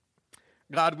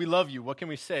God, we love you. What can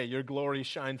we say? Your glory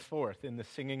shines forth in the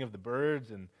singing of the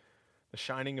birds and the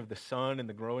shining of the sun and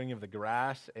the growing of the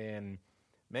grass. And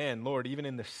man, Lord, even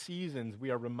in the seasons, we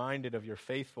are reminded of your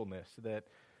faithfulness, that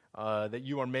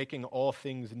you are making all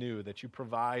things new, that you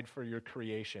provide for your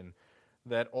creation,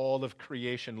 that all of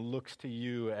creation looks to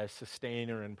you as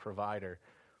sustainer and provider.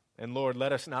 And Lord,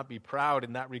 let us not be proud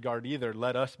in that regard either.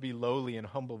 Let us be lowly and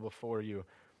humble before you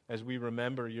as we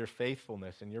remember your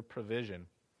faithfulness and your provision.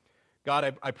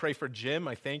 God, I pray for Jim.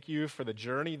 I thank you for the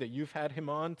journey that you've had him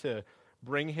on to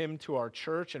bring him to our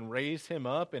church and raise him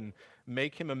up and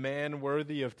make him a man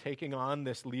worthy of taking on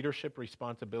this leadership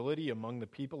responsibility among the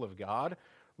people of God.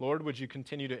 Lord, would you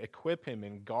continue to equip him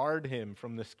and guard him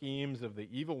from the schemes of the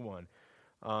evil one?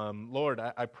 Lord,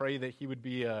 I pray that he would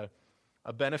be a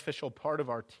beneficial part of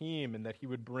our team and that he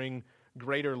would bring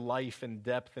greater life and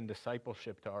depth and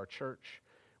discipleship to our church.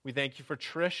 We thank you for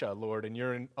Tricia, Lord, and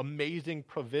your amazing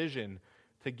provision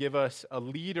to give us a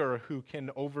leader who can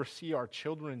oversee our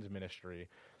children's ministry,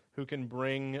 who can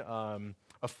bring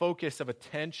a focus of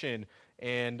attention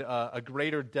and a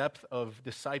greater depth of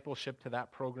discipleship to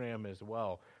that program as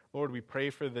well. Lord, we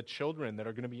pray for the children that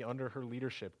are going to be under her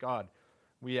leadership. God,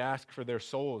 we ask for their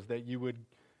souls, that you would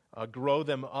grow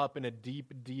them up in a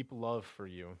deep, deep love for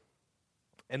you.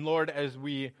 And Lord, as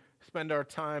we spend our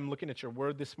time looking at your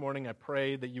word this morning, I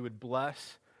pray that you would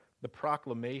bless the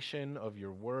proclamation of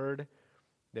your word,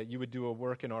 that you would do a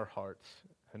work in our hearts.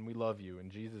 And we love you.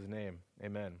 In Jesus' name,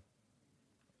 amen.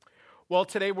 Well,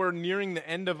 today we're nearing the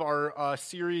end of our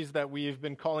series that we've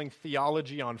been calling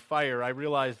Theology on Fire. I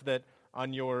realize that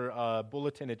on your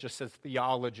bulletin it just says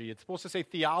theology. It's supposed to say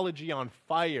Theology on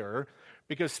Fire,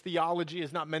 because theology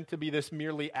is not meant to be this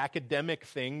merely academic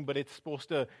thing, but it's supposed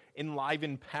to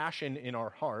enliven passion in our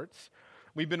hearts.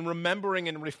 We've been remembering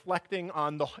and reflecting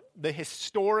on the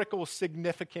historical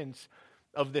significance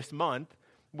of this month,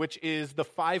 which is the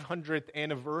 500th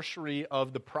anniversary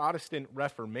of the Protestant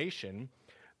Reformation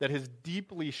that has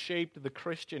deeply shaped the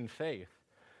Christian faith.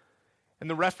 And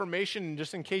the Reformation,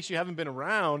 just in case you haven't been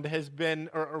around, has been,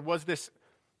 or was this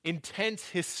intense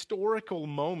historical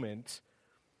moment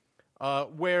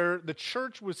where the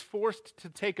church was forced to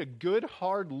take a good,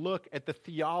 hard look at the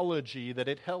theology that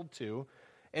it held to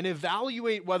and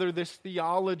evaluate whether this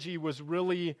theology was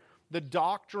really the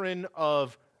doctrine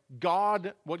of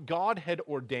God, what God had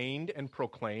ordained and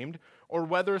proclaimed, or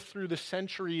whether through the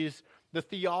centuries the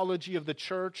theology of the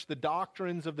church, the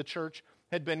doctrines of the church,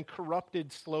 had been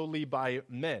corrupted slowly by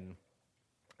men.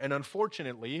 And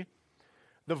unfortunately,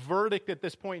 the verdict at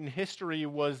this point in history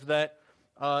was that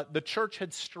the church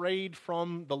had strayed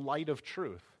from the light of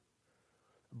truth.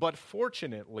 But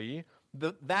fortunately,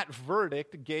 that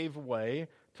verdict gave way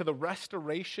to the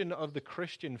restoration of the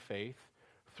Christian faith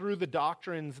through the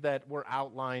doctrines that were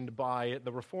outlined by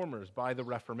the Reformers, by the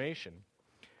Reformation.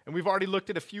 And we've already looked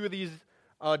at a few of these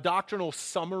doctrinal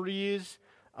summaries,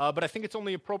 but I think it's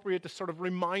only appropriate to sort of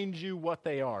remind you what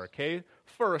they are, okay?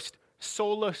 First,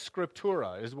 sola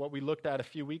scriptura is what we looked at a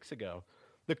few weeks ago.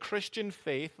 The Christian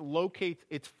faith locates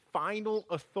its final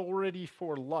authority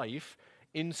for life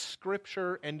in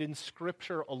Scripture and in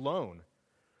Scripture alone.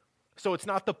 So it's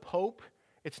not the Pope,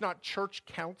 it's not church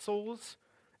councils,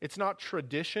 it's not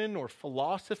tradition or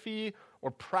philosophy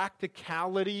or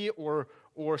practicality or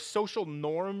social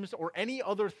norms or any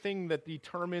other thing that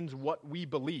determines what we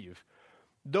believe.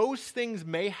 Those things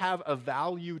may have a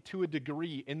value to a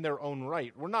degree in their own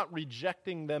right. We're not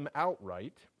rejecting them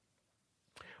outright.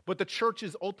 But the church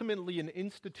is ultimately an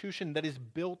institution that is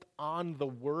built on the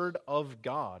Word of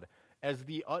God as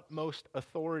the utmost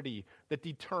authority that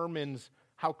determines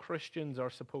how Christians are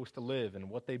supposed to live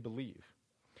and what they believe.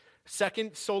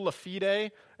 Second, sola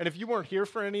fide. And if you weren't here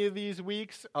for any of these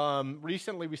weeks,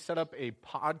 recently we set up a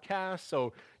podcast,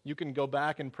 so you can go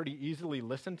back and pretty easily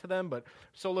listen to them. But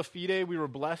sola fide, we were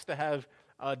blessed to have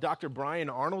Dr. Brian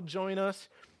Arnold join us.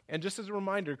 And just as a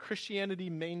reminder, Christianity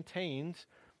maintains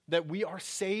that we are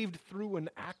saved through an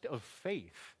act of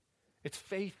faith. It's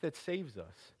faith that saves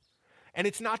us. And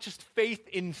it's not just faith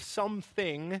in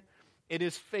something, it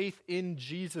is faith in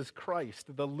Jesus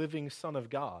Christ, the living Son of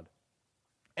God.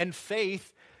 And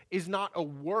faith is not a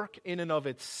work in and of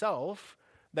itself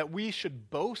that we should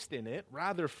boast in it.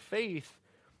 Rather, faith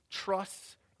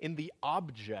trusts in the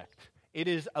object. It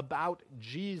is about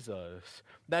Jesus.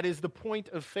 That is, the point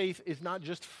of faith is not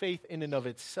just faith in and of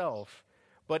itself,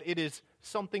 but it is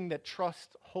something that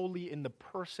trusts wholly in the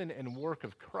person and work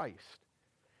of Christ.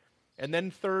 And then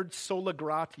third, sola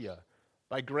gratia,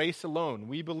 by grace alone.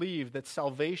 We believe that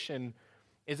salvation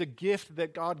is a gift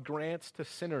that God grants to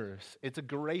sinners. It's a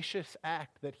gracious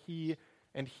act that He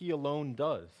and He alone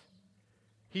does.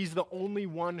 He's the only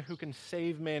one who can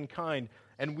save mankind,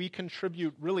 and we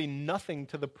contribute really nothing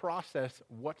to the process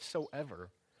whatsoever.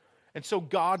 And so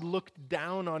God looked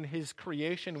down on his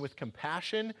creation with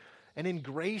compassion, and in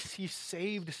grace he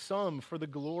saved some for the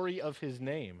glory of his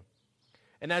name.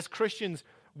 And as Christians,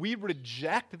 we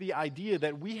reject the idea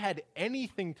that we had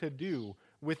anything to do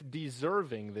with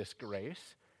deserving this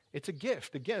grace. It's a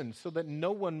gift, again, so that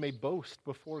no one may boast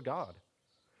before God.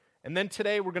 And then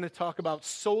today we're going to talk about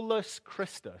solus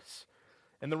Christus.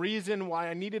 And the reason why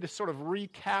I needed to sort of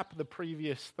recap the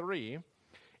previous three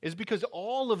is because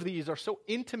all of these are so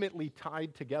intimately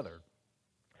tied together.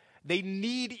 They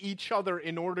need each other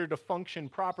in order to function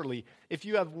properly. If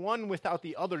you have one without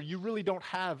the other, you really don't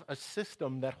have a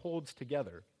system that holds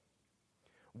together.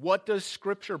 What does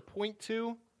Scripture point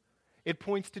to? It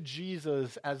points to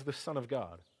Jesus as the Son of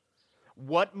God.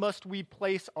 What must we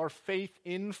place our faith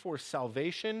in for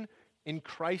salvation? In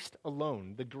Christ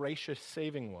alone, the gracious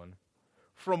saving one.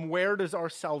 From where does our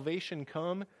salvation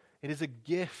come? It is a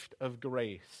gift of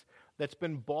grace that's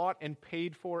been bought and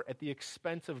paid for at the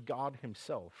expense of God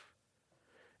himself.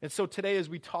 And so today, as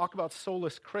we talk about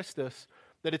solus Christus,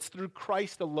 that it's through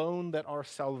Christ alone that our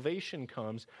salvation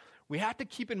comes, we have to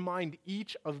keep in mind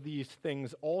each of these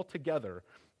things all together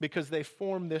because they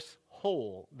form this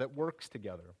whole that works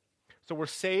together. So we're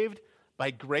saved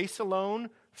by grace alone,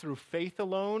 through faith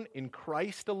alone, in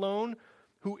Christ alone,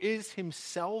 who is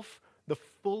himself the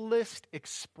fullest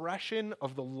expression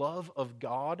of the love of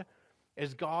God,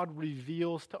 as God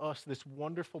reveals to us this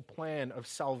wonderful plan of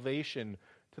salvation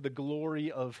to the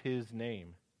glory of his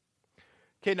name.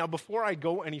 Okay, now before I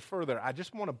go any further, I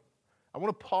want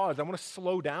to pause. I want to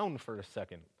slow down for a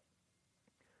second.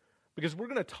 Because we're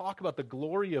going to talk about the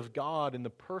glory of God in the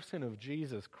person of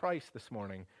Jesus Christ this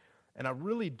morning. And I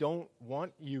really don't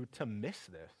want you to miss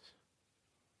this.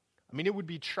 I mean, it would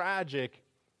be tragic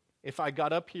if I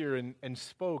got up here and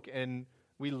spoke and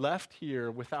we left here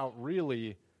without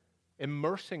really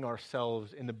immersing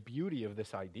ourselves in the beauty of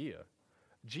this idea.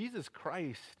 Jesus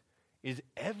Christ is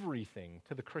everything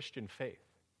to the Christian faith.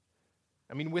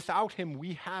 I mean, without him,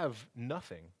 we have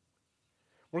nothing.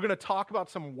 We're going to talk about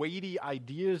some weighty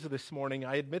ideas this morning.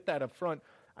 I admit that up front.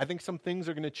 I think some things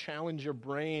are going to challenge your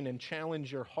brain and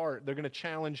challenge your heart. They're going to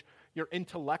challenge your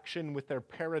intellection with their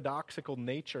paradoxical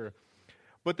nature.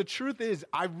 But the truth is,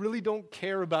 I really don't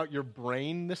care about your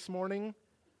brain this morning.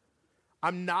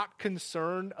 I'm not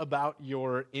concerned about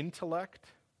your intellect.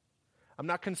 I'm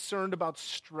not concerned about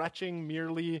stretching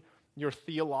merely your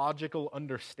theological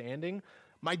understanding.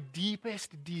 My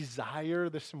deepest desire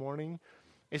this morning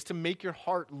is to make your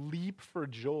heart leap for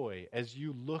joy as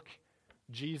you look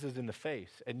Jesus in the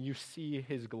face and you see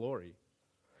his glory.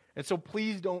 And so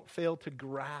please don't fail to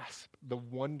grasp the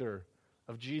wonder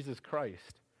of Jesus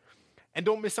Christ. And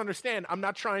don't misunderstand, I'm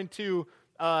not trying to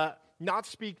not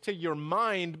speak to your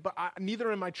mind, but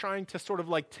neither am I trying to sort of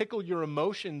like tickle your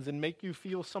emotions and make you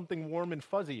feel something warm and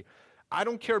fuzzy. I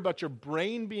don't care about your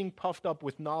brain being puffed up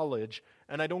with knowledge,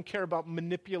 and I don't care about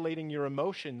manipulating your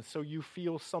emotions so you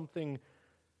feel something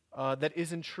that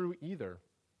isn't true either.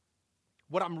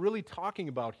 What I'm really talking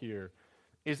about here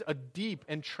is a deep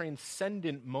and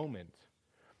transcendent moment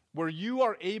where you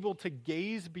are able to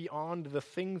gaze beyond the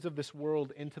things of this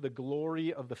world into the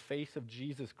glory of the face of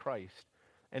Jesus Christ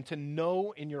and to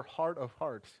know in your heart of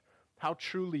hearts how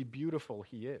truly beautiful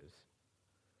he is.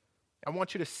 I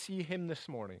want you to see him this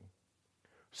morning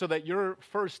so that you're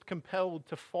first compelled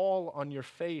to fall on your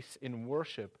face in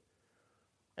worship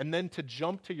and then to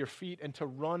jump to your feet and to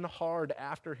run hard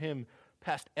after him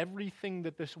past everything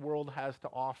that this world has to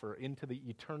offer into the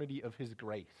eternity of his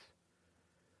grace.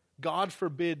 God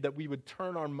forbid that we would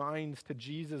turn our minds to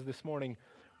Jesus this morning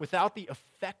without the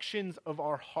affections of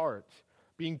our heart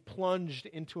being plunged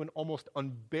into an almost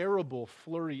unbearable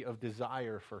flurry of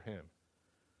desire for him.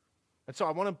 And so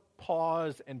I want to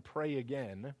pause and pray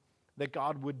again that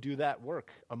God would do that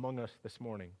work among us this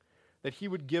morning, that he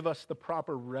would give us the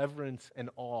proper reverence and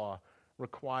awe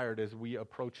required as we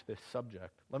approach this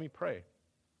subject. Let me pray.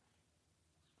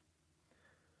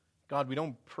 God, we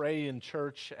don't pray in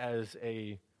church as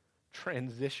a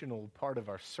transitional part of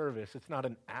our service. It's not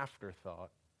an afterthought.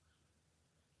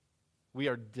 We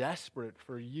are desperate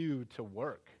for you to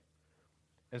work.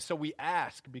 And so we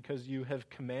ask because you have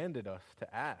commanded us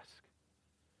to ask.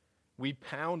 We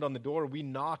pound on the door, we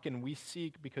knock, and we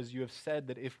seek because you have said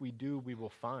that if we do, we will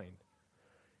find.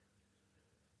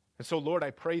 And so, Lord,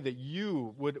 I pray that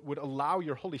you would allow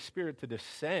your Holy Spirit to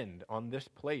descend on this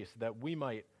place that we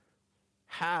might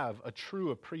have a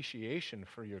true appreciation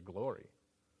for your glory.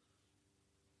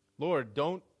 Lord,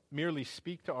 don't merely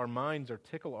speak to our minds or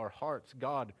tickle our hearts.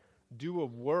 God, do a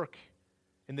work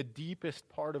in the deepest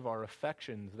part of our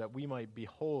affections, that we might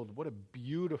behold what a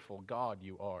beautiful God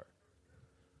you are,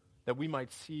 that we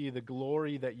might see the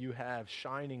glory that you have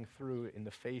shining through in the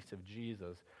face of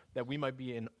Jesus, that we might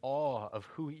be in awe of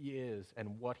who he is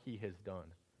and what he has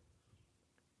done.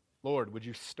 Lord, would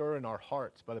you stir in our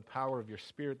hearts by the power of your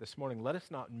Spirit this morning? Let us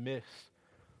not miss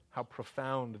how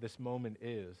profound this moment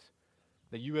is,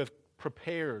 that you have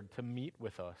prepared to meet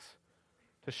with us,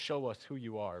 to show us who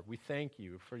you are. We thank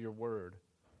you for your word,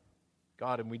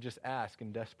 God, and we just ask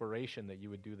in desperation that you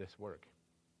would do this work.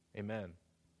 Amen.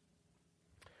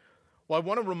 Well, I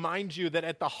want to remind you that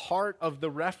at the heart of the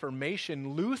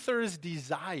Reformation, Luther's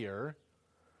desire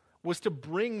was to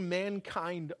bring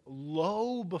mankind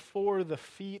low before the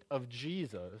feet of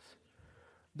Jesus,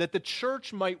 that the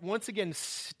church might once again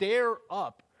stare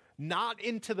up, not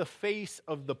into the face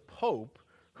of the Pope,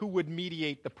 who would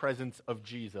mediate the presence of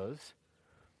Jesus.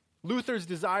 Luther's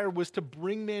desire was to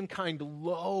bring mankind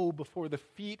low before the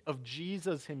feet of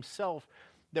Jesus himself,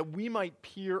 that we might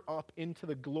peer up into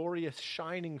the glorious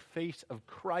shining face of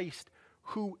Christ,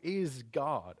 who is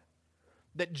God.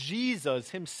 That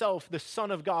Jesus himself, the Son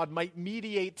of God, might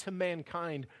mediate to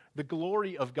mankind the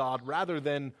glory of God rather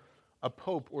than a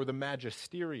pope or the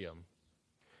magisterium.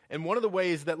 And one of the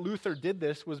ways that Luther did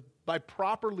this was by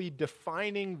properly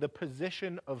defining the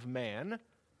position of man,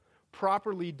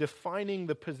 properly defining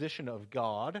the position of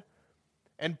God,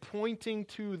 and pointing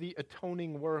to the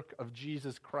atoning work of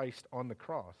Jesus Christ on the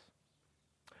cross.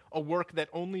 A work that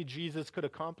only Jesus could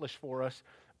accomplish for us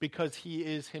because he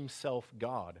is himself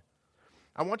God.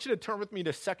 I want you to turn with me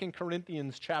to 2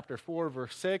 Corinthians chapter 4,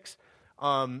 verse 6.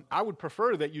 I would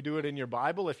prefer that you do it in your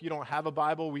Bible. If you don't have a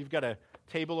Bible, we've got a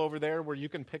table over there where you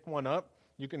can pick one up.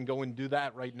 You can go and do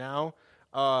that right now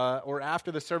or after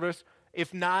the service.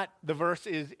 If not, the verse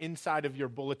is inside of your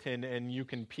bulletin, and you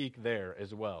can peek there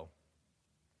as well.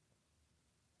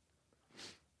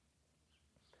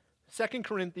 2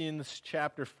 Corinthians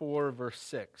chapter 4, verse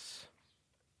 6.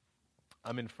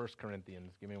 I'm in 1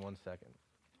 Corinthians. Give me 1 second.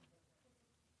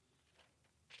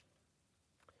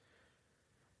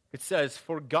 It says,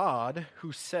 "For God,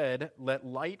 who said, 'Let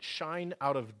light shine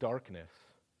out of darkness,'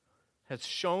 has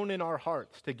shone in our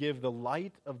hearts to give the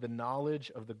light of the knowledge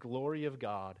of the glory of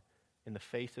God in the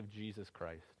face of Jesus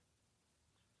Christ."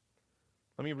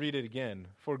 Let me read it again.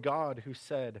 "For God, who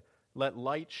said, 'Let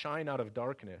light shine out of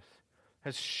darkness,'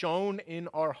 has shone in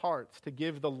our hearts to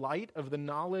give the light of the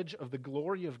knowledge of the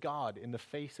glory of God in the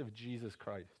face of Jesus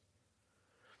Christ."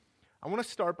 I want to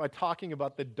start by talking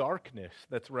about the darkness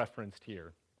that's referenced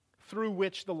here, through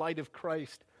which the light of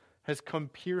Christ has come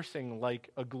piercing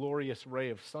like a glorious ray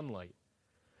of sunlight.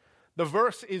 The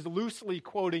verse is loosely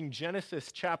quoting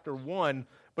Genesis chapter 1,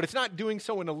 but it's not doing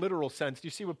so in a literal sense. Do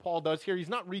you see what Paul does here? He's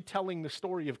not retelling the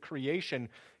story of creation.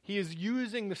 He is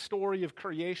using the story of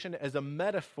creation as a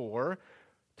metaphor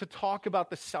to talk about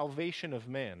the salvation of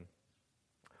man.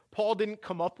 Paul didn't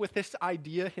come up with this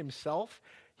idea himself.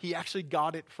 He actually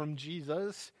got it from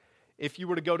Jesus. If you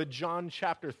were to go to John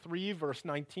chapter 3, verse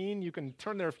 19, you can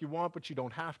turn there if you want, but you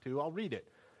don't have to. I'll read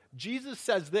it. Jesus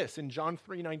says this in John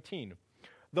 3:19.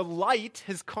 "The light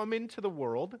has come into the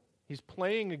world." He's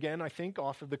playing again, I think,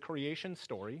 off of the creation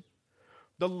story.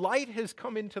 "The light has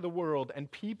come into the world,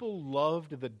 and people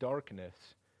loved the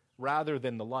darkness rather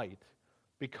than the light,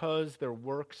 because their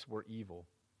works were evil."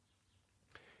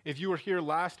 If you were here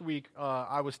last week,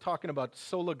 I was talking about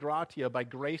sola gratia, by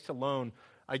grace alone.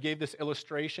 I gave this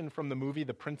illustration from the movie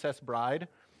The Princess Bride,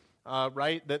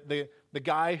 right? That the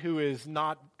guy who is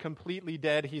not completely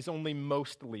dead, he's only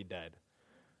mostly dead.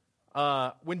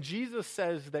 When Jesus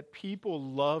says that people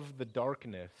love the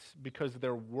darkness because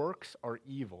their works are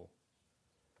evil,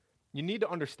 you need to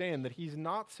understand that he's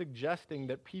not suggesting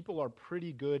that people are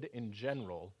pretty good in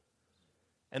general,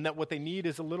 and that what they need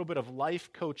is a little bit of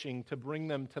life coaching to bring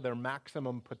them to their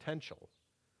maximum potential.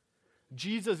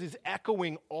 Jesus is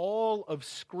echoing all of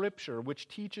Scripture, which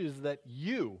teaches that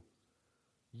you,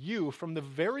 from the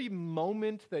very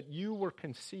moment that you were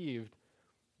conceived,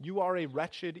 you are a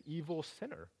wretched, evil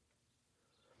sinner.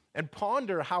 And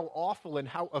ponder how awful and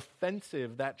how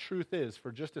offensive that truth is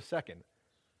for just a second.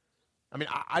 I mean,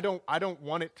 I don't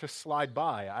want it to slide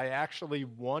by. I actually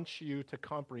want you to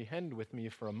comprehend with me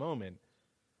for a moment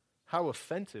how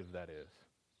offensive that is.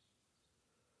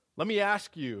 Let me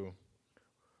ask you,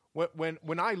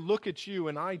 when I look at you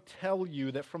and I tell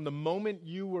you that from the moment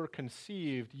you were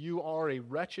conceived, you are a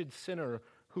wretched sinner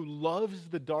who loves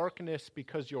the darkness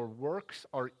because your works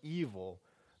are evil,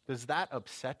 does that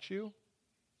upset you?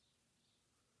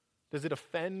 Does it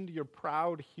offend your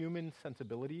proud human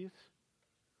sensibilities?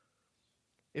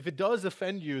 If it does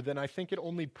offend you, then I think it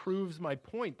only proves my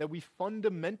point that we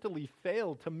fundamentally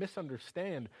fail to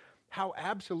misunderstand how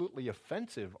absolutely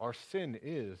offensive our sin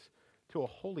is to a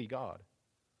holy God.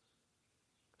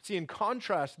 See, in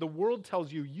contrast, the world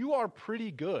tells you you are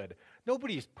pretty good.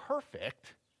 Nobody's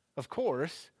perfect, of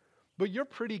course, but you're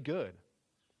pretty good.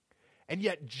 And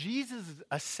yet Jesus'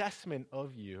 assessment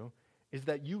of you is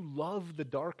that you love the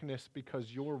darkness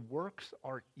because your works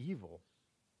are evil.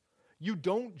 You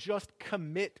don't just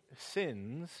commit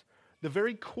sins. The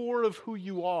very core of who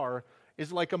you are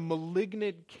is like a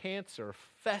malignant cancer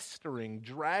festering,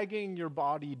 dragging your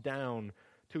body down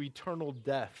to eternal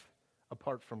death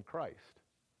apart from Christ.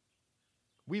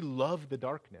 We love the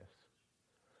darkness.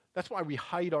 That's why we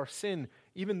hide our sin.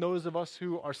 Even those of us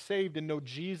who are saved and know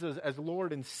Jesus as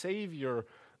Lord and Savior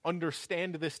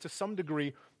understand this to some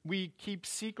degree. We keep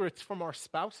secrets from our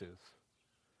spouses.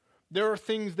 There are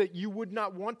things that you would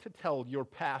not want to tell your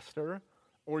pastor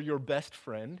or your best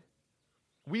friend.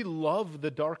 We love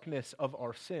the darkness of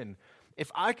our sin.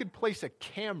 If I could place a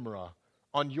camera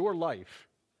on your life,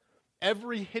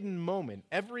 every hidden moment,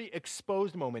 every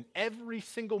exposed moment, every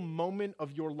single moment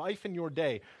of your life and your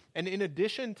day, and in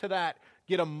addition to that,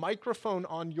 get a microphone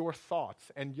on your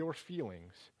thoughts and your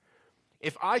feelings,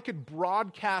 if I could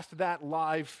broadcast that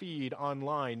live feed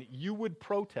online, you would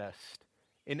protest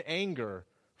in anger,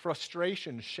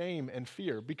 frustration, shame, and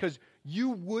fear, because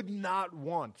you would not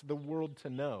want the world to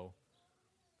know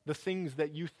the things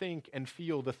that you think and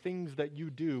feel, the things that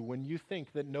you do when you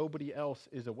think that nobody else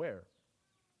is aware.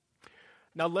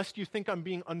 Now, lest you think I'm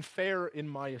being unfair in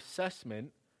my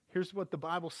assessment, here's what the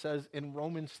Bible says in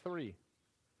Romans 3,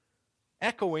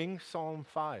 echoing Psalm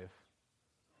 5.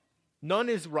 None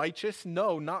is righteous,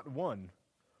 no, not one.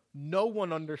 No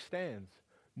one understands.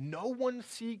 No one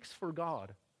seeks for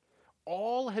God.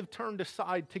 All have turned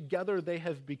aside. Together they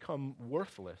have become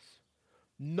worthless.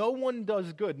 No one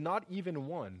does good, not even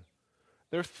one.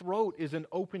 Their throat is an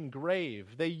open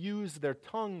grave. They use their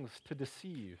tongues to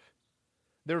deceive.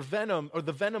 Their venom, or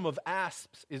the venom of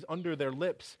asps, is under their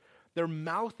lips. Their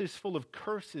mouth is full of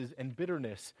curses and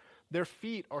bitterness. Their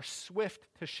feet are swift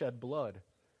to shed blood.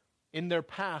 In their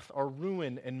path are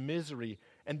ruin and misery,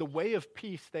 and the way of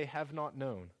peace they have not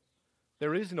known.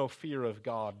 There is no fear of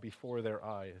God before their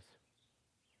eyes.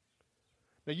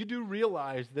 Now, you do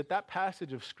realize that that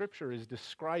passage of Scripture is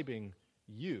describing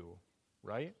you,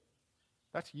 right?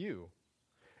 That's you.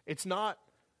 It's not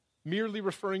merely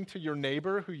referring to your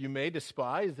neighbor who you may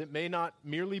despise. It may not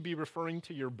merely be referring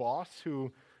to your boss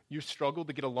who you struggle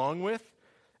to get along with.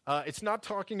 It's not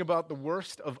talking about the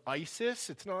worst of ISIS.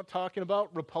 It's not talking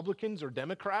about Republicans or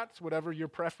Democrats, whatever your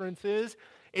preference is.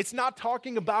 It's not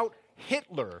talking about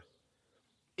Hitler.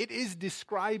 It is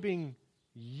describing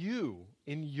you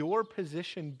in your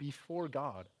position before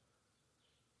God.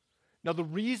 Now, the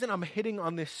reason I'm hitting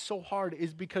on this so hard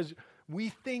is because we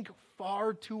think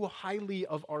far too highly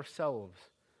of ourselves,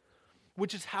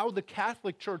 which is how the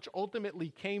Catholic Church ultimately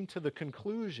came to the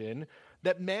conclusion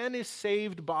that man is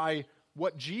saved by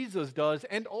what Jesus does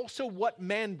and also what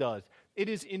man does. It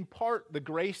is in part the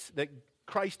grace that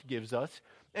Christ gives us,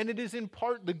 and it is in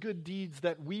part the good deeds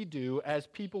that we do as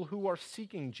people who are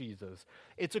seeking Jesus.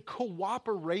 It's a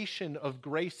cooperation of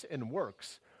grace and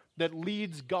works that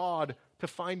leads God to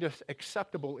find us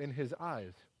acceptable in his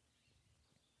eyes.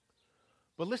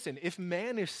 But listen, if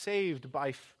man is saved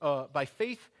by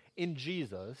faith in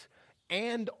Jesus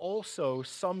and also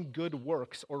some good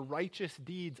works or righteous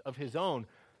deeds of his own,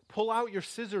 pull out your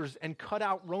scissors and cut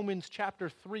out Romans chapter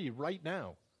 3 right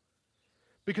now.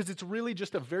 Because it's really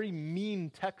just a very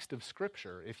mean text of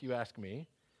Scripture, if you ask me.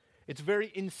 It's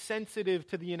very insensitive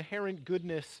to the inherent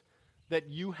goodness that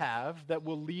you have that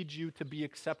will lead you to be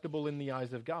acceptable in the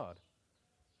eyes of God.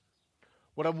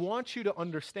 What I want you to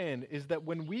understand is that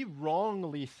when we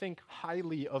wrongly think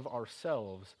highly of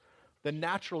ourselves, the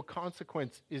natural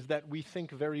consequence is that we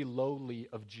think very lowly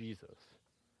of Jesus,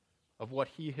 of what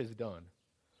he has done.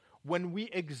 When we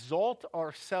exalt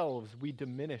ourselves, we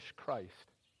diminish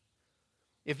Christ.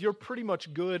 If you're pretty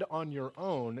much good on your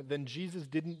own, then Jesus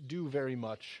didn't do very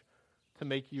much to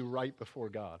make you right before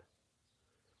God.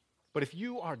 But if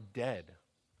you are dead,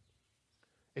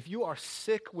 if you are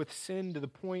sick with sin to the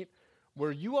point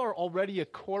where you are already a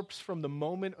corpse from the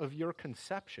moment of your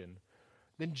conception,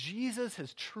 then Jesus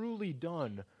has truly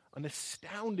done an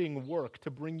astounding work to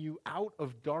bring you out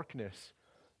of darkness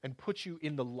and put you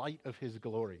in the light of his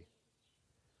glory.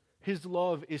 His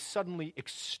love is suddenly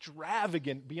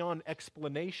extravagant beyond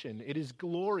explanation. It is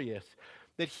glorious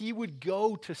that he would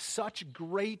go to such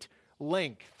great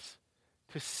lengths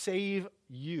to save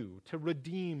you, to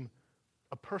redeem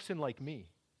a person like me,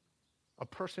 a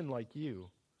person like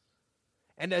you.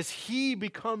 And as he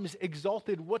becomes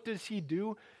exalted, what does he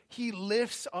do? He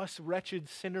lifts us wretched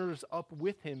sinners up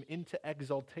with him into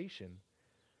exaltation.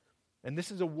 And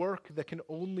this is a work that can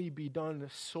only be done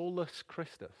solus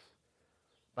Christus,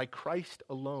 by Christ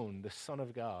alone, the Son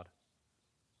of God.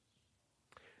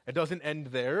 It doesn't end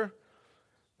there,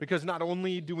 because not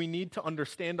only do we need to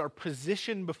understand our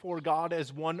position before God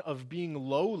as one of being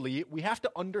lowly, we have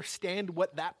to understand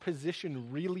what that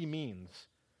position really means.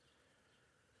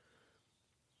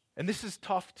 And this is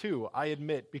tough too, I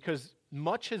admit, because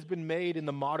much has been made in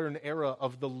the modern era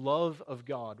of the love of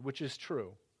God, which is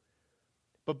true.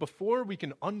 But before we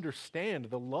can understand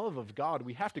the love of God,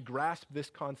 we have to grasp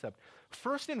this concept.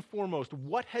 First and foremost,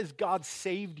 what has God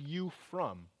saved you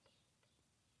from?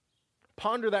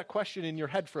 Ponder that question in your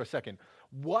head for a second.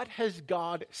 What has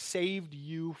God saved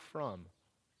you from?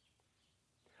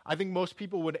 I think most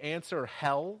people would answer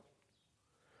hell,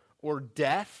 or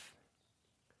death,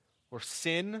 or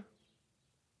sin,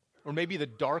 or maybe the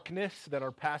darkness that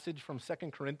our passage from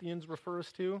 2 Corinthians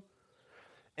refers to.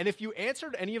 And if you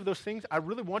answered any of those things, I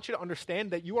really want you to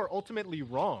understand that you are ultimately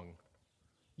wrong.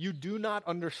 You do not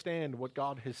understand what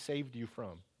God has saved you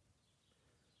from.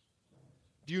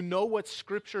 Do you know what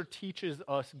Scripture teaches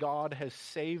us God has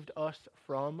saved us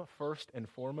from first and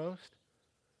foremost?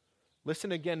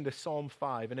 Listen again to Psalm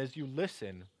 5, and as you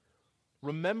listen,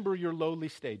 remember your lowly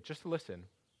state. Just listen.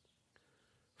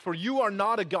 For you are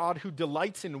not a God who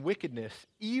delights in wickedness.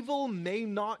 Evil may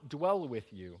not dwell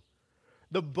with you.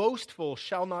 The boastful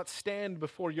shall not stand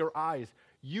before your eyes.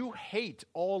 You hate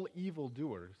all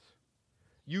evildoers.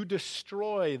 You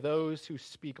destroy those who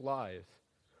speak lies.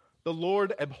 The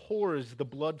Lord abhors the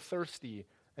bloodthirsty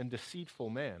and deceitful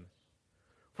man.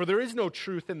 For there is no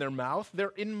truth in their mouth.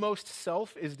 Their inmost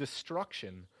self is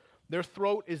destruction. Their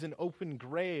throat is an open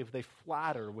grave. They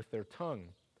flatter with their tongue.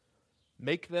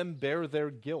 Make them bear their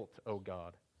guilt, O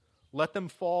God. Let them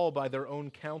fall by their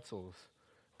own counsels.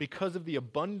 Because of the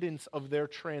abundance of their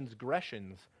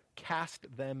transgressions, cast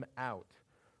them out,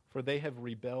 for they have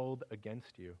rebelled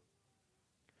against you.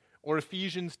 Or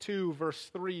Ephesians 2, verse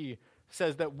 3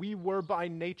 says that we were by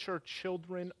nature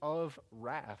children of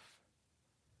wrath.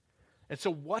 And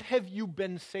so what have you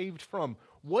been saved from?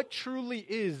 What truly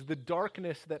is the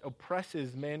darkness that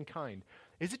oppresses mankind?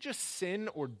 Is it just sin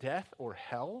or death or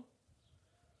hell?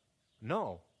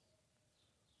 No.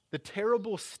 The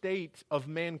terrible state of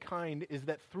mankind is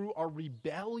that through our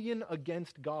rebellion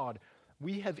against God,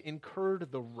 we have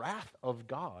incurred the wrath of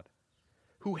God,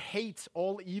 who hates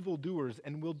all evildoers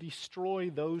and will destroy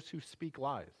those who speak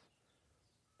lies.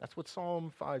 That's what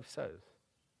Psalm 5 says.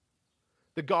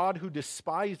 The God who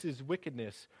despises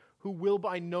wickedness, who will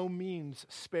by no means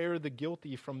spare the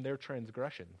guilty from their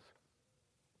transgressions.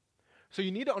 So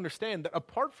you need to understand that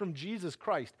apart from Jesus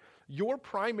Christ, your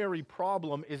primary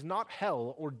problem is not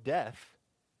hell or death.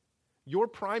 Your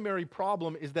primary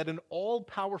problem is that an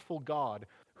all-powerful God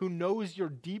who knows your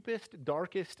deepest,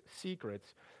 darkest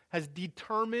secrets has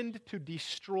determined to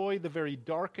destroy the very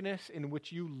darkness in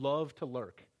which you love to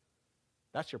lurk.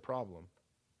 That's your problem.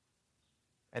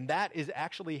 And that is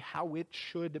actually how it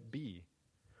should be.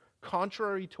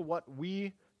 Contrary to what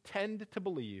we tend to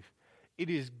believe, it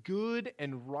is good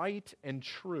and right and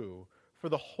true for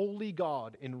the holy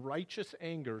God in righteous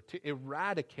anger to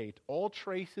eradicate all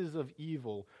traces of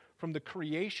evil from the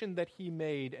creation that he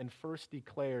made and first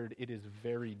declared it is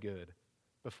very good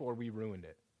before we ruined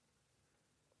it.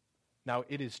 Now,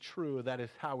 it is true that is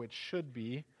how it should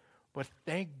be, but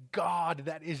thank God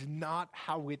that is not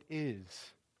how it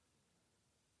is.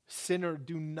 Sinner,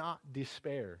 do not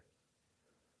despair.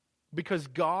 Because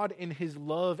God in his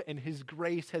love and his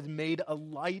grace has made a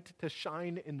light to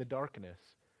shine in the darkness.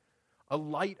 A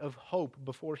light of hope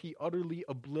before he utterly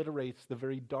obliterates the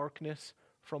very darkness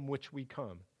from which we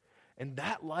come. And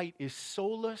that light is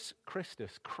solus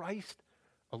Christus, Christ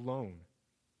alone,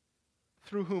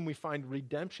 through whom we find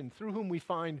redemption, through whom we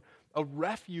find a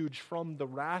refuge from the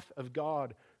wrath of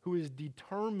God, who is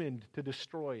determined to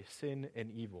destroy sin and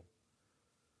evil.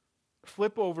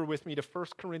 Flip over with me to 1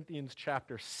 Corinthians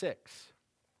chapter 6.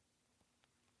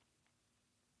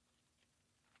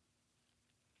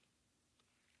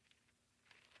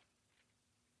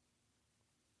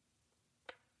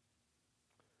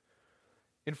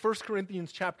 In 1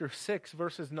 Corinthians chapter 6,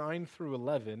 verses 9 through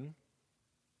 11,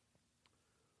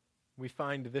 we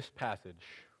find this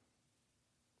passage.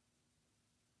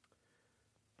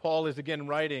 Paul is again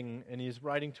writing, and he's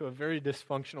writing to a very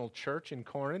dysfunctional church in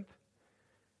Corinth.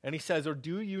 And he says, "Or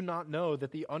do you not know that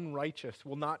the unrighteous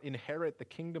will not inherit the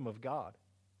kingdom of God?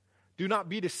 Do not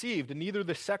be deceived, and neither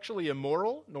the sexually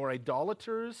immoral, nor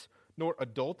idolaters, nor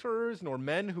adulterers, nor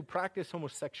men who practice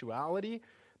homosexuality,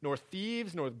 Nor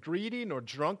thieves, nor greedy, nor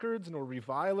drunkards, nor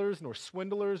revilers, nor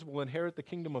swindlers will inherit the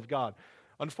kingdom of God.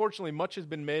 Unfortunately, much has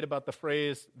been made about the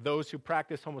phrase, those who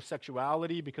practice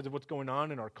homosexuality because of what's going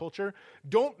on in our culture.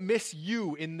 Don't miss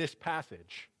you in this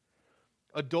passage.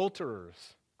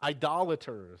 Adulterers,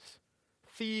 idolaters,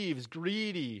 thieves,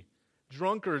 greedy,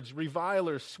 drunkards,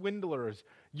 revilers, swindlers.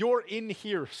 You're in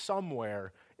here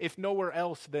somewhere, if nowhere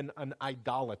else than an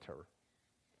idolater.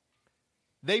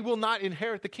 They will not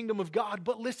inherit the kingdom of God.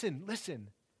 But listen.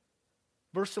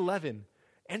 Verse 11,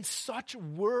 and such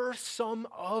were some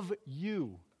of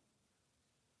you.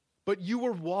 But you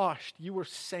were washed, you were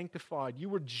sanctified, you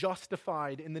were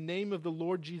justified in the name of the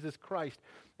Lord Jesus Christ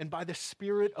and by the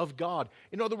Spirit of God.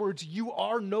 In other words, you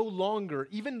are no longer,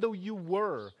 even though you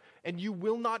were, and you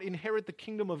will not inherit the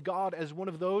kingdom of God as one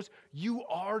of those, you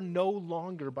are no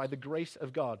longer by the grace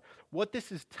of God. What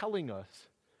this is telling us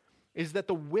is that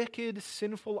the wicked,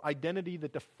 sinful identity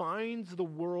that defines the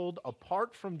world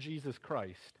apart from Jesus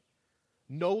Christ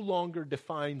no longer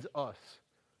defines us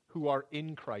who are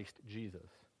in Christ Jesus.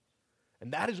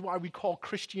 And that is why we call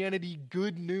Christianity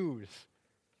good news.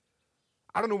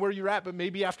 I don't know where you're at, but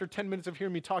maybe after 10 minutes of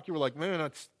hearing me talk, you were like, man, I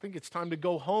think it's time to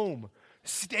go home.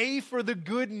 Stay for the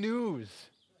good news.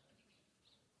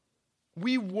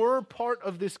 We were part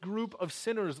of this group of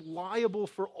sinners liable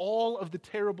for all of the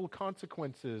terrible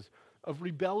consequences of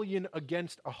rebellion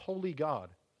against a holy God.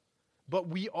 But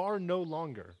we are no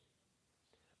longer,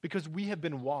 because we have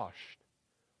been washed.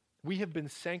 We have been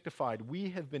sanctified. We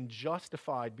have been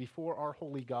justified before our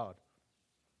holy God.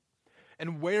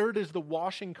 And where does the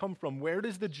washing come from? Where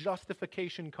does the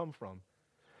justification come from?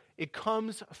 It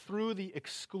comes through the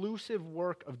exclusive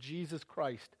work of Jesus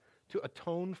Christ to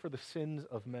atone for the sins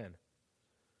of men.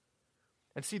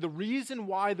 And see, the reason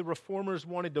why the Reformers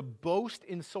wanted to boast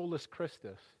in solus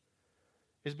Christus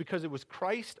is because it was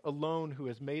Christ alone who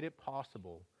has made it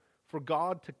possible for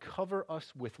God to cover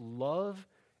us with love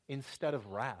instead of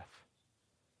wrath.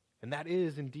 And that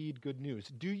is indeed good news.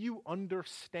 Do you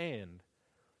understand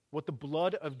what the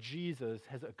blood of Jesus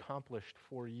has accomplished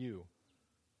for you,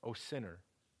 O sinner?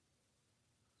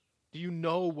 Do you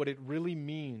know what it really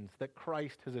means that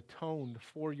Christ has atoned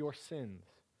for your sins?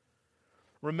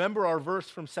 Remember our verse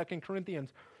from 2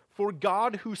 Corinthians. For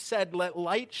God who said, let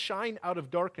light shine out of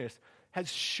darkness,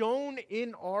 has shone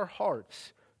in our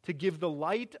hearts to give the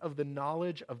light of the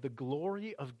knowledge of the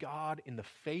glory of God in the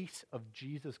face of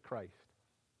Jesus Christ.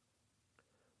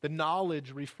 The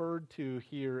knowledge referred to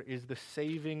here is the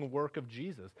saving work of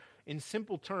Jesus. In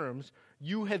simple terms,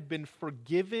 you have been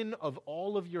forgiven of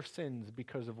all of your sins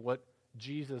because of what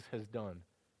Jesus has done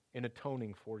in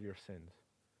atoning for your sins.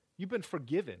 You've been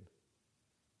forgiven.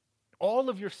 All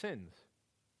of your sins.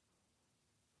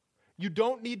 You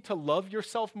don't need to love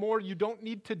yourself more. You don't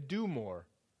need to do more.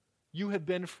 You have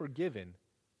been forgiven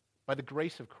by the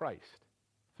grace of Christ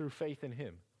through faith in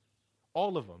Him.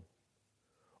 All of them.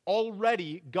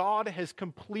 Already, God has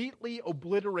completely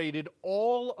obliterated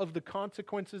all of the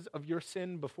consequences of your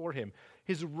sin before Him.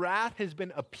 His wrath has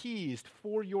been appeased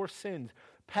for your sins.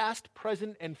 Past,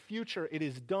 present, and future, it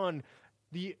is done.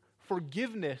 The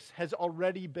forgiveness has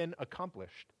already been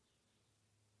accomplished.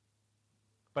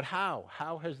 But how?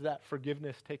 How has that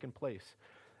forgiveness taken place?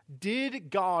 Did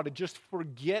God just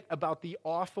forget about the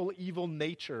awful, evil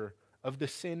nature of the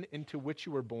sin into which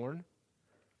you were born?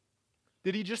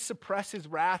 Did He just suppress His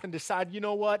wrath and decide, you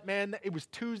know what, man, it was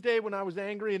Tuesday when I was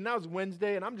angry, and now it's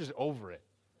Wednesday, and I'm just over it?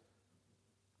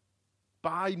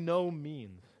 By no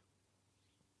means.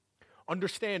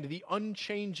 Understand, the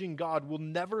unchanging God will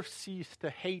never cease to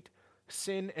hate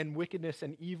sin and wickedness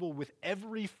and evil with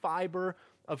every fiber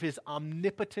of His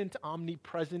omnipotent,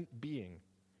 omnipresent being.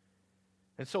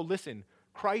 And so listen,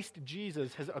 Christ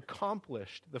Jesus has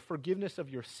accomplished the forgiveness of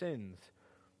your sins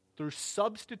through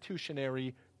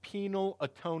substitutionary penal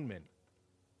atonement.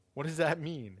 What does that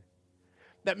mean?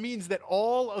 That means that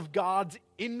all of God's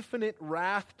infinite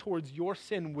wrath towards your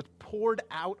sin was poured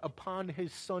out upon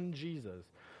His Son Jesus.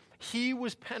 He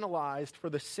was penalized for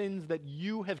the sins that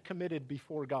you have committed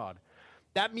before God.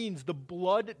 That means the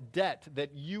blood debt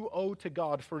that you owe to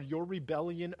God for your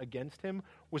rebellion against Him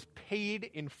was paid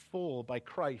in full by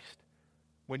Christ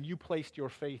when you placed your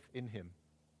faith in Him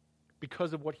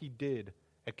because of what He did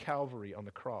at Calvary on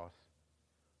the cross.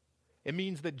 It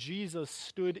means that Jesus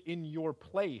stood in your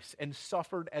place and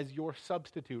suffered as your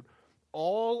substitute.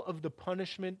 All of the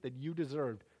punishment that you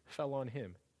deserved fell on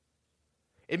Him.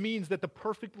 It means that the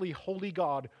perfectly holy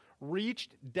God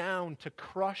reached down to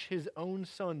crush His own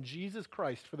Son, Jesus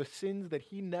Christ, for the sins that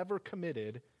He never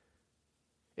committed.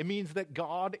 It means that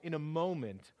God, in a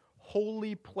moment,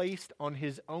 wholly placed on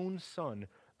His own Son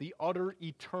the utter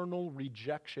eternal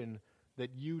rejection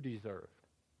that you deserved.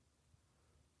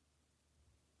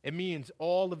 It means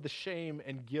all of the shame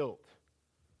and guilt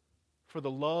for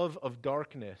the love of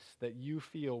darkness that you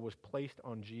feel was placed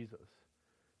on Jesus,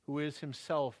 who is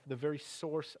himself the very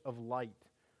source of light,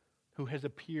 who has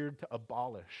appeared to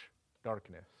abolish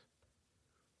darkness.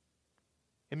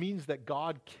 It means that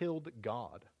God killed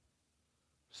God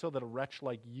so that a wretch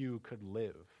like you could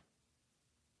live.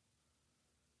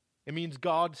 It means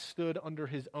God stood under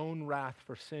his own wrath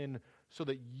for sin so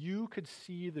that you could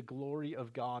see the glory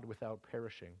of God without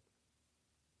perishing.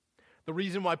 The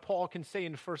reason why Paul can say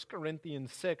in 1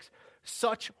 Corinthians 6,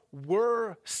 such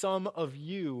were some of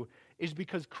you, is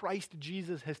because Christ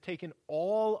Jesus has taken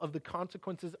all of the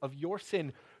consequences of your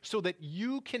sin so that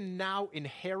you can now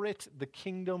inherit the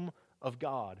kingdom of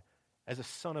God as a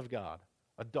son of God,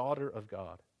 a daughter of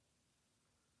God.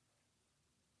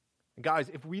 And guys,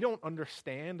 if we don't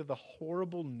understand the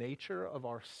horrible nature of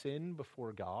our sin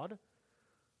before God,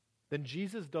 then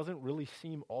Jesus doesn't really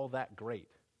seem all that great.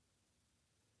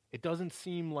 It doesn't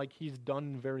seem like he's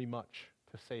done very much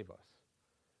to save us.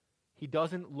 He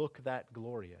doesn't look that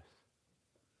glorious.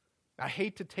 I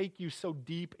hate to take you so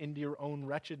deep into your own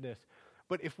wretchedness,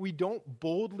 but if we don't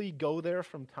boldly go there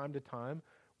from time to time,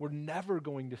 we're never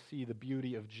going to see the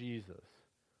beauty of Jesus,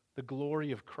 the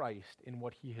glory of Christ in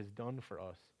what he has done for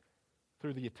us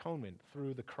through the atonement,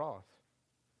 through the cross.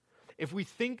 If we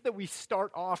think that we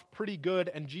start off pretty good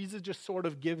and Jesus just sort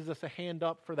of gives us a hand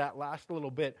up for that last little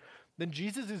bit, then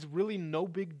Jesus is really no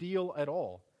big deal at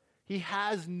all. He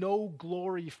has no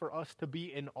glory for us to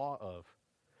be in awe of.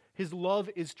 His love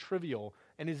is trivial,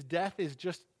 and his death is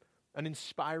just an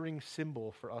inspiring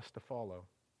symbol for us to follow.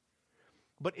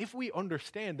 But if we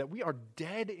understand that we are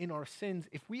dead in our sins,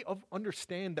 if we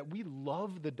understand that we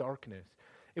love the darkness,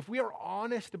 if we are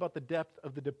honest about the depth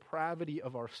of the depravity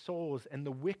of our souls and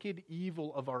the wicked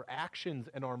evil of our actions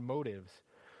and our motives,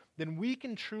 then we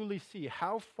can truly see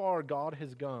how far God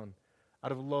has gone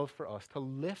out of love for us to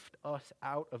lift us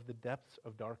out of the depths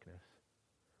of darkness,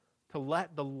 to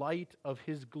let the light of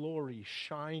his glory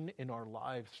shine in our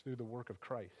lives through the work of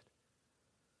Christ.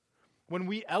 When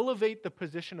we elevate the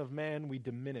position of man, we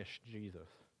diminish Jesus.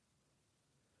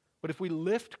 But if we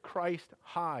lift Christ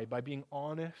high by being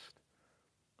honest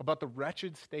about the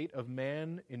wretched state of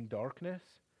man in darkness,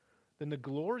 then the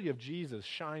glory of Jesus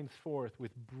shines forth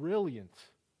with brilliance.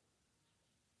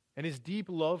 And his deep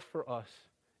love for us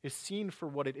is seen for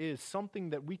what it is, something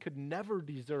that we could never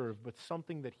deserve, but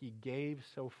something that he gave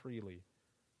so freely.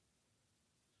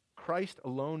 Christ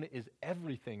alone is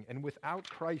everything, and without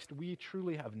Christ, we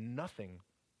truly have nothing.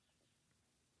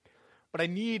 But I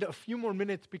need a few more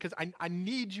minutes because I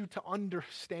need you to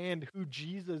understand who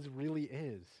Jesus really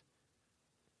is.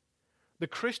 The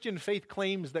Christian faith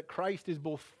claims that Christ is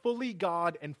both fully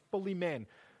God and fully man.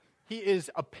 He is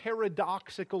a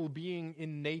paradoxical being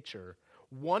in nature,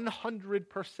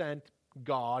 100%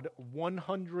 God,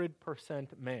 100%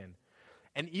 man.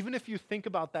 And even if you think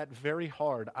about that very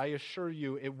hard, I assure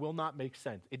you it will not make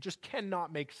sense. It just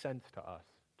cannot make sense to us,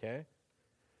 okay?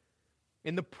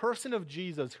 In the person of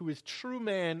Jesus, who is true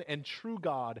man and true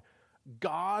God,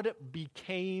 God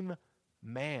became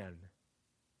man.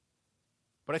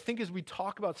 But I think as we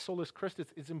talk about Solus Christus,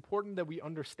 it's important that we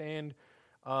understand,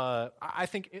 I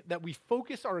think that we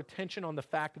focus our attention on the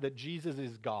fact that Jesus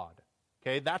is God.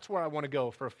 Okay, that's where I want to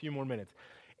go for a few more minutes.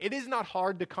 It is not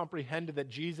hard to comprehend that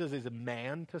Jesus is a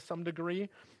man to some degree.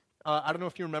 I don't know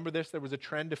if you remember this. There was a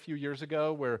trend a few years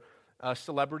ago where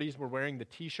celebrities were wearing the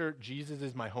t-shirt, Jesus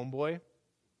is my homeboy.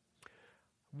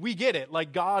 We get it,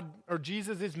 like God or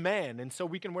Jesus is man, and so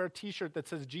we can wear a t-shirt that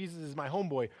says Jesus is my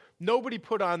homeboy. Nobody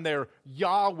put on their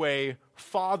Yahweh,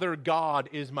 Father God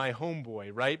is my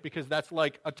homeboy, right? Because that's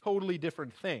like a totally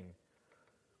different thing.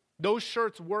 Those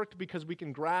shirts worked because we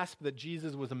can grasp that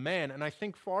Jesus was a man, and I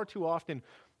think far too often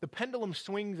the pendulum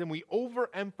swings and we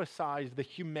overemphasize the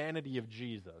humanity of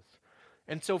Jesus.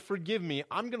 And so forgive me,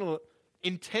 I'm going to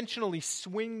intentionally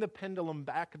swing the pendulum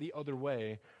back the other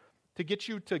way to get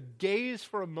you to gaze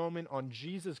for a moment on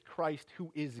Jesus Christ,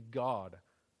 who is God.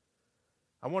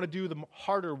 I want to do the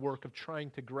harder work of trying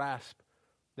to grasp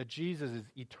that Jesus is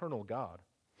eternal God.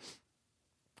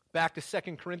 Back to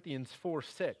 2 Corinthians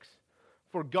 4:6.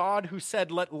 For God, who said,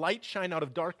 let light shine out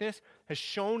of darkness, has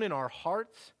shone in our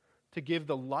hearts to give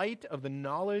the light of the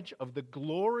knowledge of the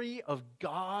glory of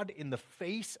God in the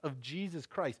face of Jesus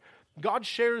Christ. God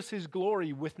shares his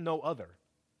glory with no other.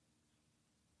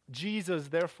 Jesus,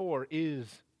 therefore,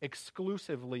 is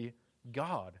exclusively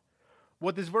God.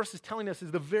 What this verse is telling us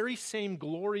is the very same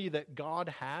glory that God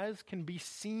has can be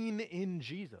seen in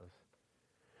Jesus.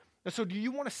 And so do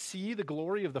you want to see the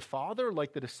glory of the Father?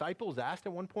 Like the disciples asked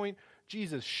at one point,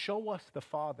 Jesus, show us the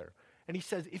Father. And he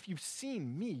says, if you've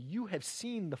seen me, you have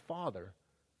seen the Father.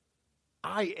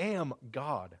 I am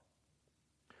God.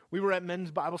 We were at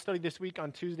men's Bible study this week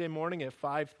on Tuesday morning at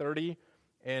 5:30.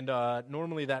 And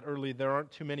normally that early, there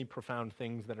aren't too many profound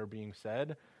things that are being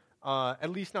said.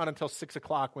 At least not until 6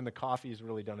 o'clock when the coffee's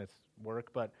really done its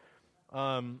work. But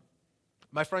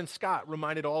my friend Scott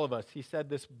reminded all of us, he said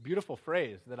this beautiful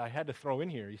phrase that I had to throw in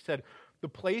here. He said, the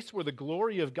place where the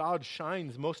glory of God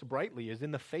shines most brightly is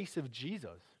in the face of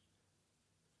Jesus.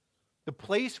 The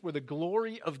place where the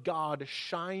glory of God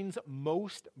shines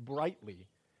most brightly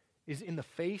is in the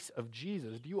face of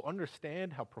Jesus. Do you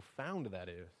understand how profound that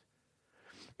is?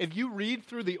 If you read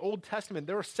through the Old Testament,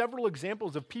 there are several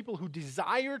examples of people who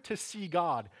desire to see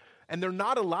God, and they're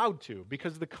not allowed to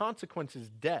because the consequence is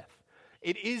death.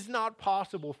 It is not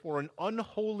possible for an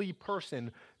unholy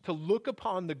person to look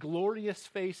upon the glorious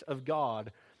face of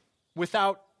God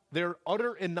without their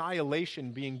utter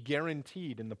annihilation being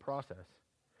guaranteed in the process.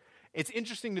 It's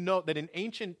interesting to note that in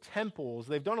ancient temples,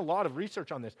 they've done a lot of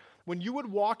research on this. When you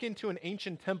would walk into an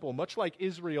ancient temple, much like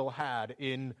Israel had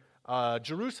in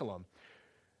Jerusalem,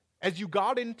 as you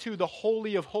got into the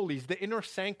Holy of Holies, the inner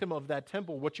sanctum of that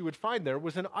temple, what you would find there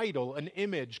was an idol, an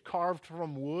image carved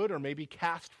from wood or maybe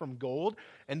cast from gold,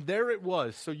 and there it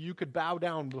was, so you could bow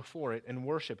down before it and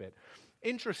worship it.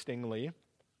 Interestingly,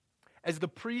 as the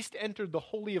priest entered the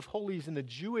Holy of Holies in the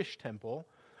Jewish temple,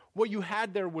 what you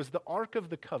had there was the Ark of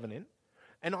the Covenant,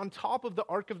 and on top of the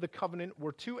Ark of the Covenant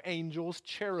were two angels,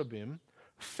 cherubim,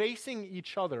 facing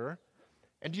each other.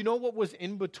 And do you know what was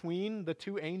in between the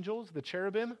two angels, the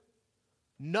cherubim?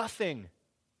 Nothing.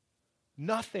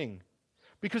 Nothing.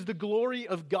 Because the glory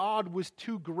of God was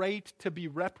too great to be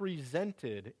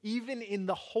represented, even in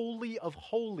the Holy of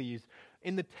Holies,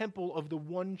 in the temple of the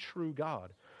one true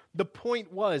God. The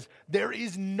point was, there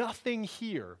is nothing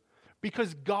here,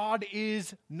 because God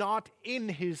is not in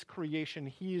his creation.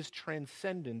 He is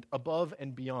transcendent, above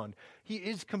and beyond. He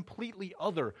is completely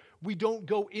other. We don't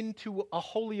go into a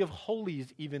Holy of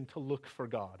Holies even to look for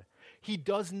God. He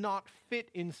does not fit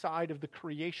inside of the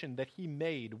creation that he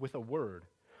made with a word.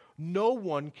 No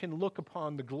one can look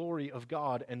upon the glory of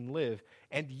God and live.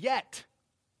 And yet,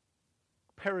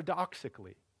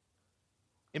 paradoxically,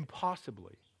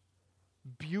 impossibly,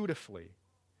 beautifully,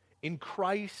 in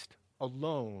Christ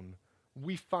alone,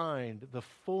 we find the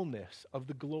fullness of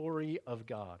the glory of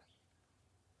God.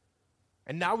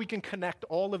 And now we can connect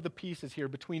all of the pieces here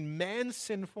between man's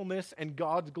sinfulness and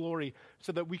God's glory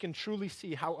so that we can truly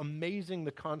see how amazing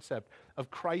the concept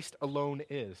of Christ alone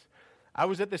is. I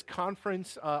was at this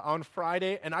conference on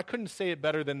Friday, and I couldn't say it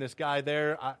better than this guy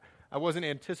there. I wasn't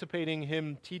anticipating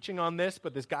him teaching on this,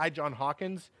 but this guy, John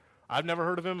Hawkins, I've never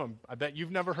heard of him. I bet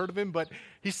you've never heard of him, but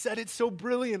he said it so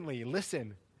brilliantly.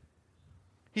 Listen.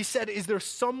 He said, is there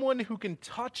someone who can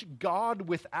touch God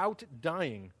without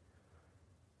dying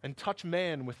and touch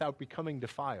man without becoming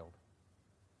defiled?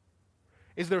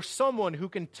 Is there someone who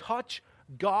can touch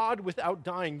God without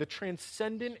dying, the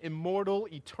transcendent, immortal,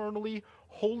 eternally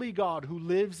holy God who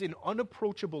lives in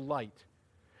unapproachable light,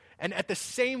 and at the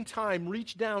same time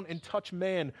reach down and touch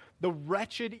man, the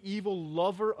wretched, evil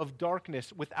lover of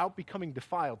darkness, without becoming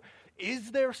defiled?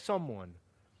 Is there someone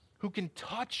who can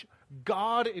touch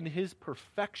God in his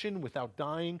perfection without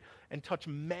dying and touch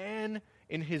man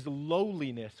in his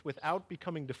lowliness without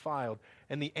becoming defiled?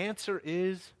 And the answer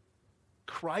is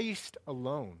Christ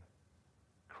alone.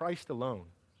 Christ alone.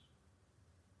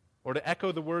 Or to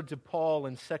echo the words of Paul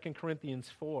in 2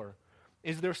 Corinthians 4,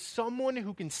 is there someone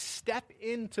who can step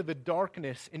into the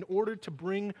darkness in order to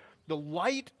bring the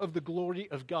light of the glory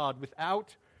of God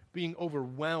without being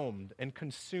overwhelmed and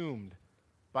consumed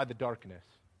by the darkness?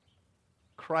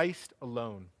 Christ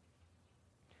alone.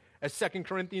 As 2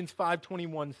 Corinthians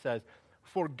 5:21 says,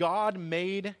 for God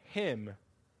made him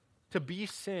to be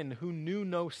sin who knew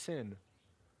no sin,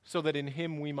 so that in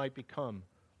him we might become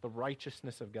the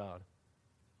righteousness of God.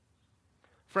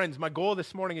 Friends, my goal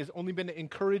this morning has only been to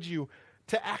encourage you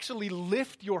to actually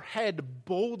lift your head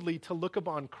boldly to look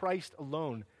upon Christ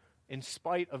alone in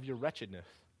spite of your wretchedness.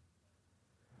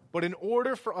 But in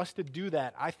order for us to do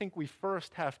that, I think we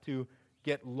first have to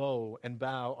get low and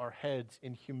bow our heads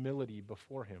in humility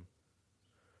before him.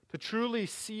 To truly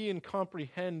see and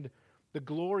comprehend the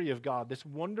glory of God, this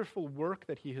wonderful work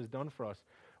that he has done for us,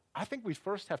 I think we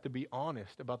first have to be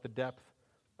honest about the depth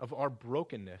of our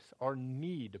brokenness, our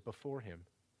need before him.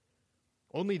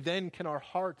 Only then can our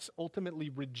hearts ultimately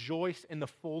rejoice in the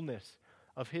fullness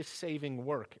of his saving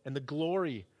work and the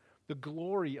glory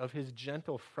of his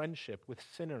gentle friendship with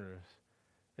sinners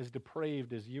as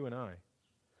depraved as you and I.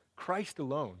 Christ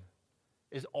alone.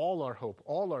 is all our hope,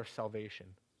 all our salvation.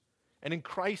 And in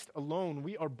Christ alone,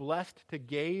 we are blessed to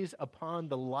gaze upon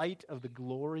the light of the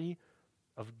glory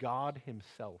of God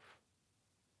himself.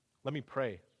 Let me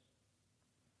pray.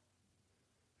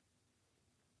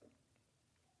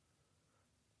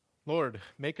 Lord,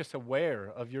 make us aware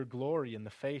of your glory in the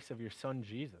face of your Son,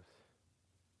 Jesus.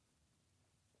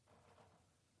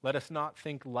 Let us not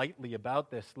think lightly about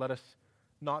this. Let us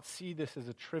not see this as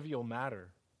a trivial matter.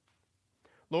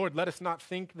 Lord, let us not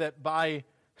think that by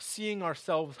seeing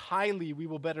ourselves highly, we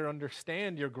will better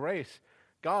understand your grace.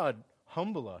 God,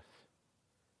 humble us.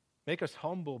 Make us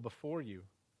humble before you.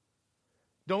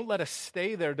 Don't let us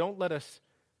stay there. Don't let us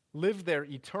live there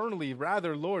eternally.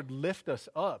 Rather, Lord, lift us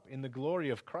up in the glory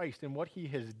of Christ and what he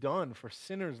has done for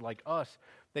sinners like us,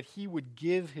 that he would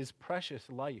give his precious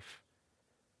life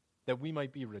that we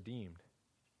might be redeemed.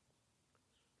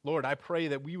 Lord, I pray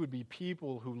that we would be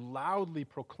people who loudly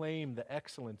proclaim the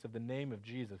excellence of the name of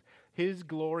Jesus, his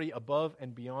glory above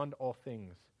and beyond all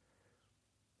things.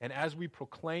 And as we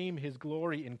proclaim his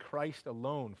glory in Christ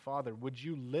alone, Father, would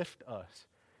you lift us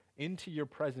into your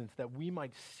presence that we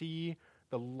might see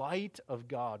the light of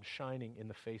God shining in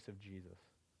the face of Jesus?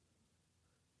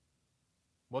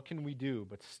 What can we do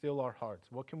but still our hearts?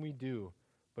 What can we do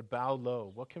but bow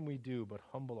low? What can we do but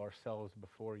humble ourselves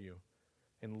before you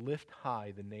and lift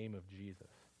high the name of Jesus?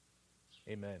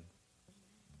 Amen.